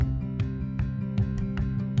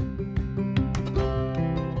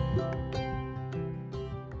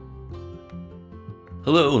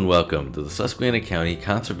Hello and welcome to the Susquehanna County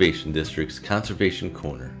Conservation District's Conservation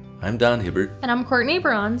Corner. I'm Don Hibbert. And I'm Courtney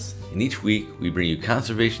Bronze. And each week we bring you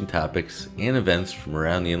conservation topics and events from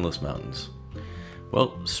around the Endless Mountains.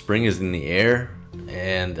 Well, spring is in the air,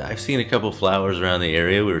 and I've seen a couple flowers around the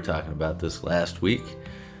area. We were talking about this last week,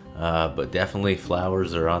 but definitely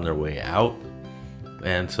flowers are on their way out.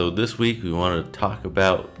 And so this week we want to talk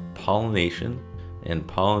about pollination and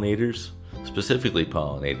pollinators, specifically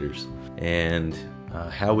pollinators, and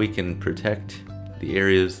how we can protect the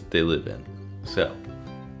areas that they live in. So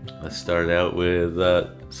let's start out with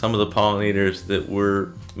some of the pollinators that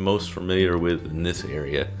we're most familiar with in this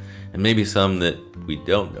area, and maybe some that we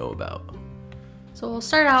don't know about. So we'll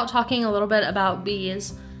start out talking a little bit about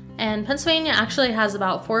bees. And Pennsylvania actually has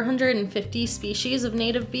about 450 species of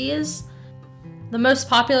native bees. The most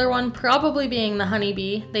popular one probably being the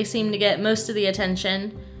honeybee. They seem to get most of the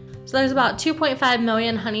attention. So there's about 2.5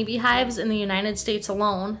 million honeybee hives in the United States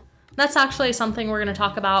alone. That's actually something we're going to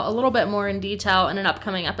talk about a little bit more in detail in an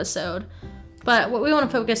upcoming episode. But what we want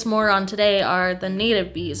to focus more on today are the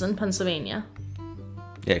native bees in Pennsylvania.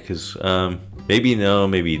 Yeah, because maybe you know,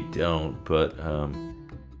 maybe you don't, but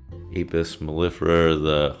Apis mellifera,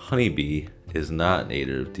 the honeybee, is not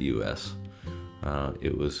native to U.S.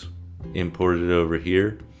 It was imported over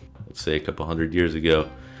here, let's say a couple hundred years ago,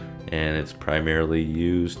 and it's primarily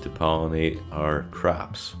used to pollinate our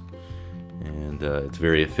crops. And it's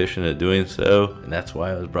very efficient at doing so, and that's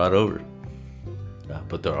why it was brought over.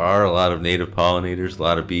 But there are a lot of native pollinators, a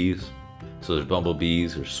lot of bees. So there's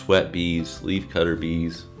bumblebees, there's sweat bees, leafcutter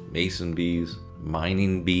bees, mason bees,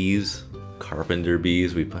 mining bees, carpenter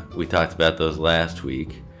bees. We talked about those last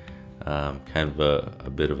week. Kind of a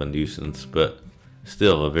bit of a nuisance, but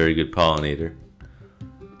still a very good pollinator.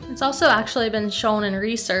 It's also actually been shown in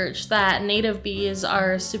research that native bees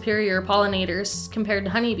are superior pollinators compared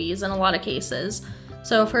to honeybees in a lot of cases.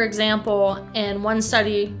 So for example, in one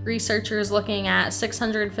study, researchers looking at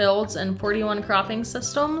 600 fields and 41 cropping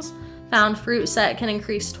systems found fruit set can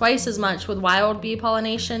increase twice as much with wild bee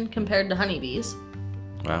pollination compared to honeybees.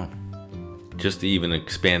 Wow. Just to even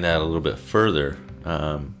expand that a little bit further,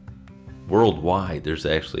 worldwide there's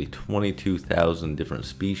actually 22,000 different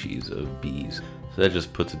species of bees. So that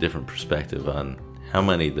just puts a different perspective on how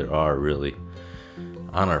many there are really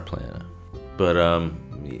on our planet. But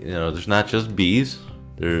there's not just bees,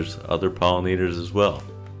 there's other pollinators as well.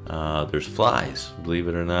 There's flies, believe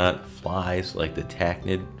it or not, flies like the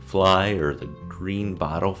tachinid fly or the green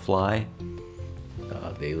bottle fly.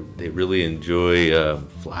 They really enjoy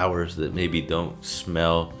flowers that maybe don't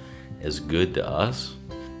smell as good to us.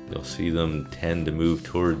 You'll see them tend to move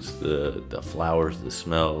towards the flowers that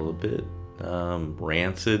smell a little bit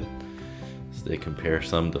rancid, so they compare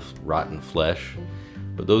some to rotten flesh.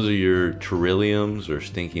 But those are your trilliums or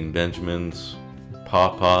stinking benjamins.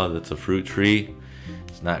 Pawpaw, that's a fruit tree.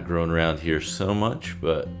 It's not grown around here so much,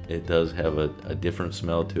 but it does have a different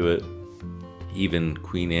smell to it. Even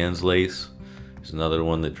Queen Anne's lace is another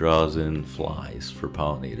one that draws in flies for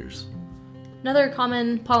pollinators. Another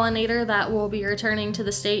common pollinator that will be returning to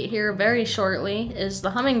the state here very shortly is the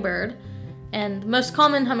hummingbird. And the most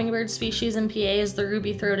common hummingbird species in PA is the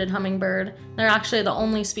ruby-throated hummingbird. They're actually the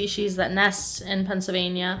only species that nests in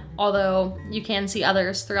Pennsylvania, although you can see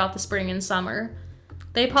others throughout the spring and summer.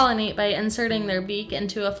 They pollinate by inserting their beak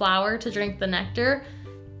into a flower to drink the nectar,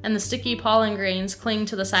 and the sticky pollen grains cling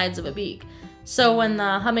to the sides of a beak. So when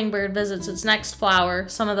the hummingbird visits its next flower,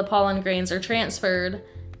 some of the pollen grains are transferred,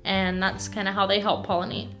 and that's kind of how they help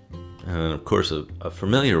pollinate. And of course, a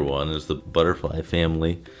familiar one is the butterfly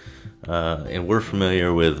family. And we're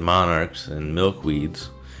familiar with monarchs and milkweeds,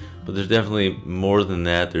 but there's definitely more than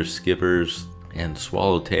that. There's skippers and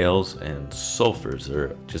swallowtails and sulfurs,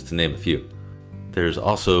 or just to name a few. There's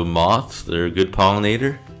also moths. They're a good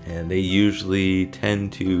pollinator, and they usually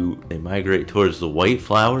they migrate towards the white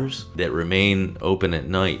flowers that remain open at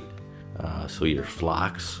night. So your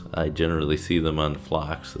phlox, I generally see them on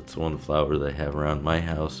phlox. That's one flower that I have around my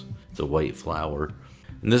house. It's a white flower.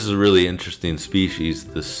 And this is a really interesting species,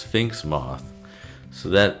 the sphinx moth. So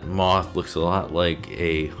that moth looks a lot like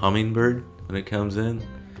a hummingbird when it comes in.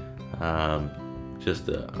 Just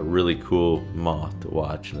a really cool moth to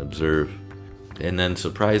watch and observe. And then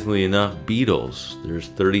surprisingly enough, beetles. There's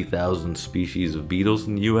 30,000 species of beetles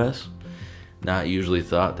in the US. Not usually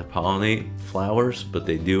thought to pollinate flowers, but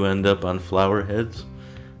they do end up on flower heads.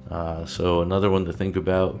 So another one to think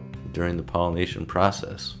about during the pollination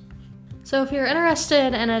process. So if you're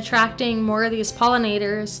interested in attracting more of these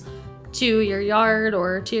pollinators to your yard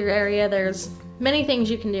or to your area, there's many things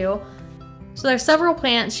you can do. So there's several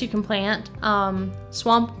plants you can plant.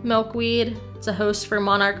 Swamp milkweed It's a host for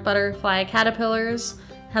monarch butterfly caterpillars,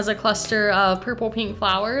 has a cluster of purple-pink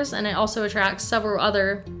flowers, and it also attracts several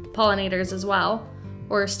other pollinators as well.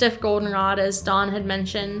 Or stiff goldenrod, as Dawn had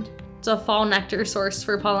mentioned. It's a fall nectar source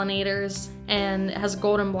for pollinators, and it has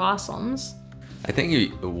golden blossoms. I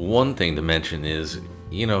think one thing to mention is,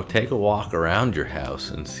 take a walk around your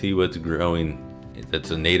house and see what's growing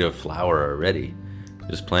that's a native flower already.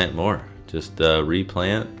 Just plant more. Just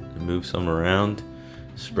replant, move some around,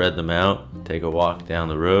 spread them out, take a walk down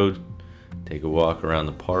the road, take a walk around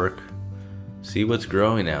the park. See what's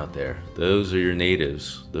growing out there. Those are your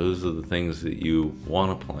natives. Those are the things that you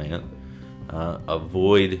want to plant.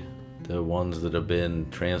 Avoid the ones that have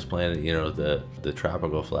been transplanted, the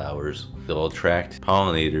tropical flowers. They'll attract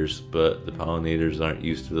pollinators, but the pollinators aren't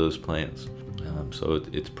used to those plants. So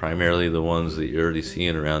it's primarily the ones that you're already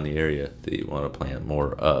seeing around the area that you want to plant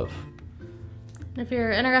more of. If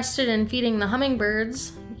you're interested in feeding the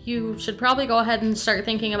hummingbirds, you should probably go ahead and start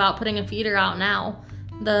thinking about putting a feeder out now.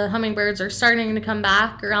 The hummingbirds are starting to come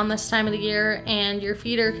back around this time of the year, and your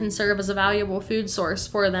feeder can serve as a valuable food source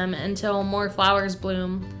for them until more flowers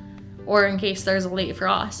bloom, or in case there's a late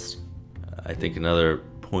frost. I think another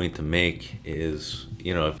point to make is,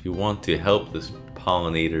 if you want to help this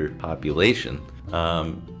pollinator population,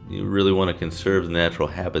 you really want to conserve the natural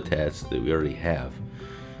habitats that we already have.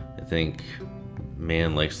 I think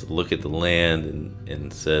man likes to look at the land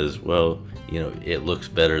and says, well, it looks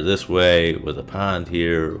better this way with a pond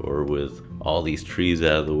here, or with all these trees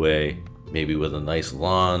out of the way, maybe with a nice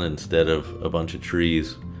lawn instead of a bunch of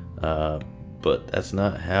trees. But that's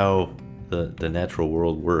not how the natural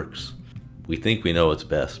world works. We think we know what's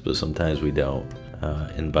best, but sometimes we don't.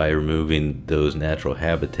 And by removing those natural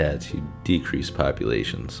habitats, you decrease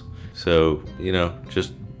populations. So,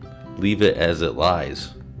 just leave it as it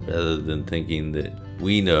lies, rather than thinking that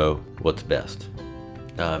we know what's best.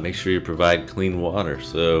 Make sure you provide clean water,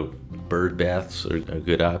 so bird baths are a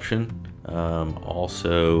good option.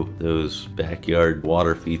 Also, those backyard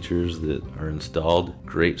water features that are installed,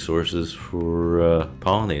 great sources for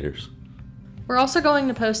pollinators. We're also going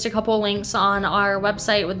to post a couple links on our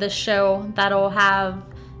website with this show that'll have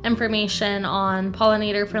information on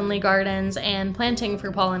pollinator-friendly gardens and planting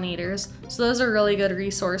for pollinators. So those are really good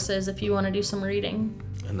resources if you want to do some reading.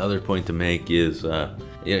 Another point to make is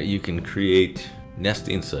you can create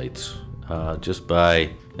nesting sites just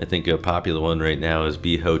by, I think a popular one right now is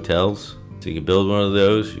bee hotels. So you can build one of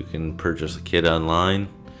those. You can purchase a kit online.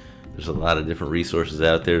 There's a lot of different resources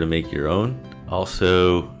out there to make your own.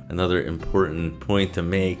 Also, another important point to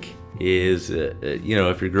make is,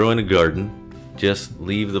 if you're growing a garden, just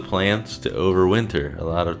leave the plants to overwinter. A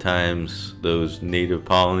lot of times those native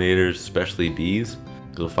pollinators, especially bees,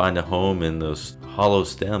 will find a home in those hollow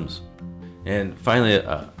stems. And finally,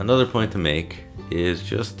 another point to make is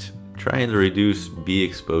just trying to reduce bee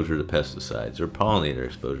exposure to pesticides or pollinator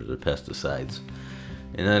exposure to pesticides.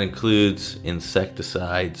 And that includes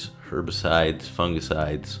insecticides, herbicides,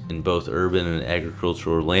 fungicides in both urban and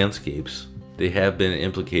agricultural landscapes. They have been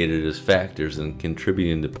implicated as factors in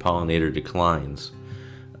contributing to pollinator declines.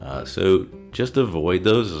 So just avoid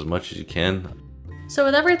those as much as you can. So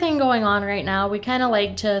with everything going on right now, we kind of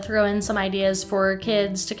like to throw in some ideas for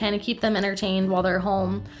kids to kind of keep them entertained while they're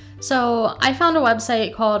home. So I found a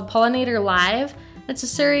website called Pollinator Live. It's a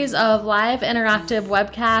series of live interactive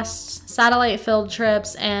webcasts, satellite field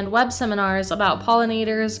trips, and web seminars about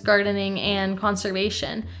pollinators, gardening, and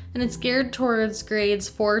conservation. And it's geared towards grades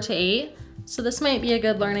 4 to 8. So this might be a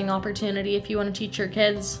good learning opportunity if you want to teach your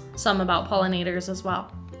kids some about pollinators as well.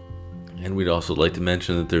 And we'd also like to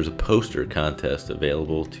mention that there's a poster contest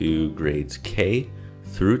available to grades K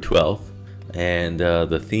through 12th. And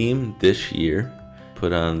the theme this year,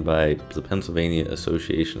 put on by the Pennsylvania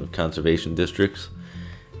Association of Conservation Districts,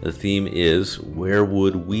 the theme is, where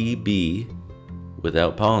would we be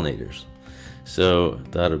without pollinators? So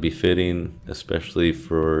that would be fitting, especially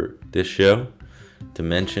for this show, to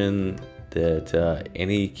mention that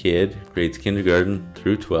any kid, grades kindergarten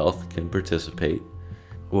through 12th, can participate.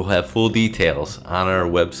 We'll have full details on our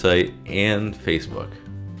website and Facebook.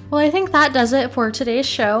 Well, I think that does it for today's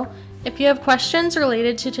show. If you have questions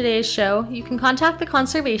related to today's show, you can contact the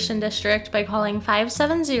Conservation District by calling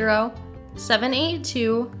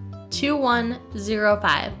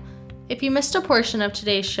 570-782-2105. If you missed a portion of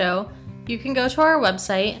today's show, you can go to our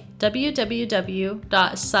website,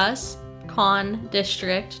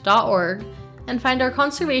 www.suscondistrict.org, and find our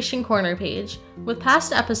Conservation Corner page with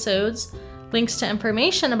past episodes, links to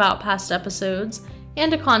information about past episodes,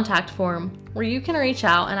 and a contact form where you can reach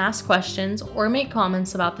out and ask questions or make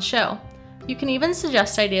comments about the show. You can even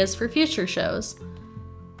suggest ideas for future shows.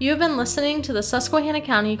 You have been listening to the Susquehanna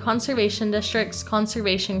County Conservation District's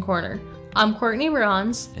Conservation Corner. I'm Courtney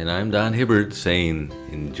Bronze. And I'm Don Hibbert saying,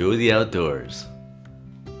 enjoy the outdoors.